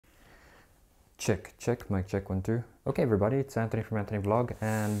Check, mic check 1 2. Okay everybody, it's Anthony from Anthony Vlog,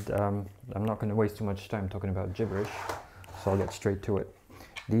 and I'm not going to waste too much time talking about gibberish, so I'll get straight to it.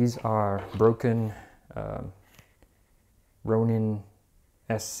 These are broken Ronin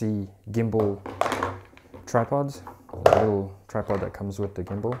SC gimbal tripods, the little tripod that comes with the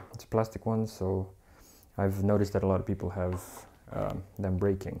gimbal. It's a plastic one, so I've noticed that a lot of people have them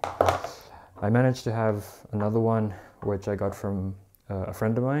breaking. I managed to have another one which I got from a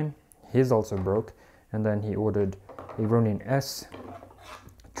friend of mine. His also broke, and then he ordered a Ronin S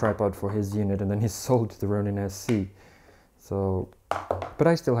tripod for his unit, and then he sold the Ronin SC. So, but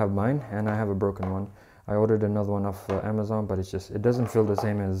I still have mine, and I have a broken one. I ordered another one off Amazon, but it doesn't feel the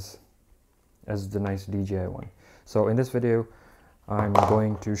same as the nice DJI one. So in this video, I'm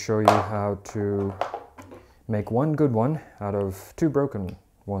going to show you how to make one good one out of two broken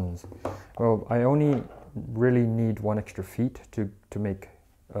ones. Well, I only really need one extra feet to make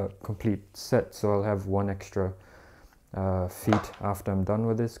a complete set, so I'll have one extra feet after I'm done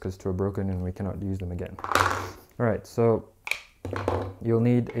with this, because two are broken and we cannot use them again. Alright, so you'll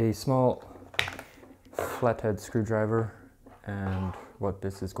need a small flathead screwdriver, and what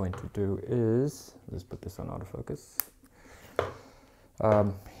this is going to do is, let's put this on autofocus.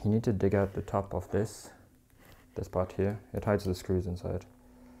 You need to dig out the top of this part here. It hides the screws inside.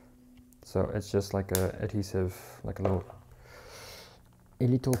 So it's just like a adhesive, like a little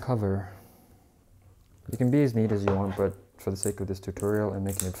cover. You can be as neat as you want, but for the sake of this tutorial and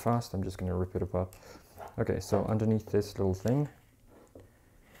making it fast, I'm just going to rip it apart. Okay, so underneath this little thing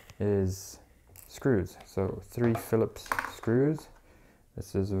is screws. So 3 Phillips screws.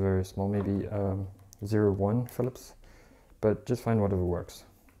 This is a very small, maybe 0.1 Phillips, but just find whatever works.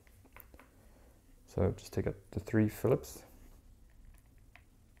 So just take out the 3 Phillips.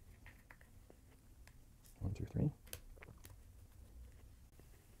 1 2 3.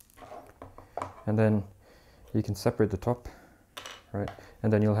 And then you can separate the top, right?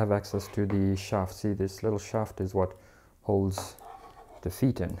 And then you'll have access to the shaft. See, this little shaft is what holds the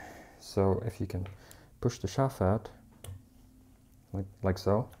feet in. So if you can push the shaft out, like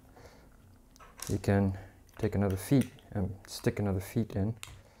so, you can take another feet and stick another feet in.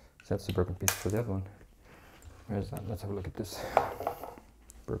 So that's the broken piece for the other one. Where's that? Let's have a look at this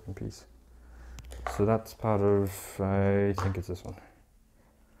broken piece. So that's part of, I think it's this one.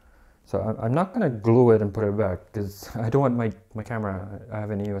 So I'm not going to glue it and put it back, because I don't want my camera, I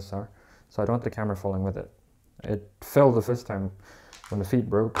have an EOS R, so I don't want the camera falling with it. It fell the first time when the feet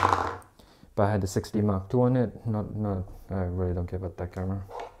broke, but I had the 6D Mark II on it. I really don't care about that camera.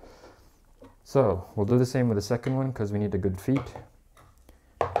 So we'll do the same with the second one, because we need the good feet.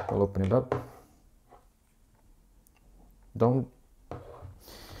 We'll open it up. Don't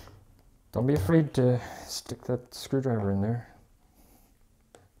be afraid to stick that screwdriver in there.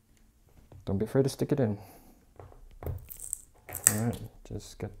 Don't be afraid to stick it in. Alright,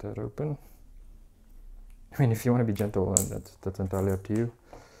 just get that open. I mean, if you want to be gentle, that's entirely up to you.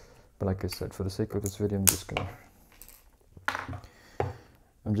 But like I said, for the sake of this video, I'm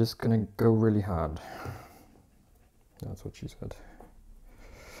just gonna go really hard. That's what she said.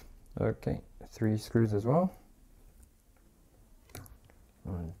 Okay, 3 screws as well.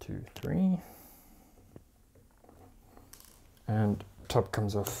 1 2 3. And top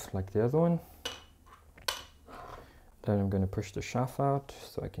comes off like the other one. Then I'm going to push the shaft out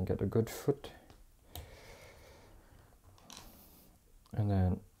so I can get a good foot. And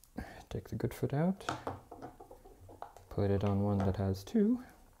then take the good foot out. Put it on one that has 2.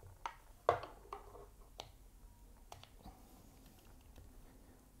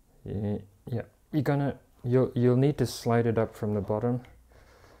 Yeah, you'll need to slide it up from the bottom.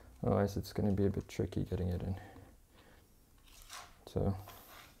 Otherwise it's going to be a bit tricky getting it in. So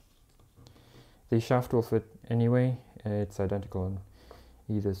the shaft will fit anyway. It's identical on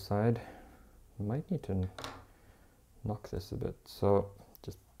either side. Might need to knock this a bit. So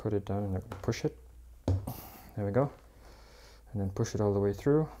just put it down and push it. There we go. And then push it all the way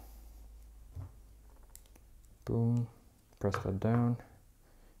through. Boom. Press that down.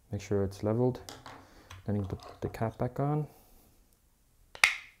 Make sure it's leveled. Then you can put the cap back on.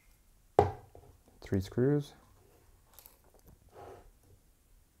 3 screws.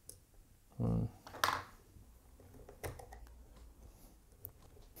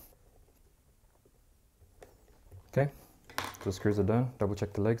 Okay, so the screws are done. Double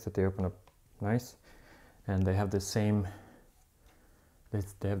check the legs that they open up nice, and they have the same.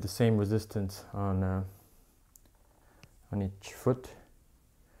 They have the same resistance on each foot.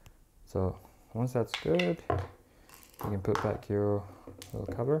 So once that's good, you can put back your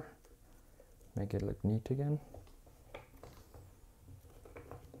little cover, make it look neat again.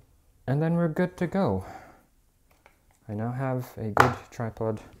 And then we're good to go. I now have a good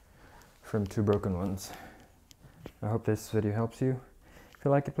tripod from 2 broken ones. I hope this video helps you. If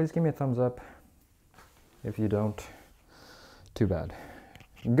you like it, please give me a thumbs up. If you don't, too bad.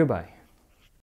 Goodbye.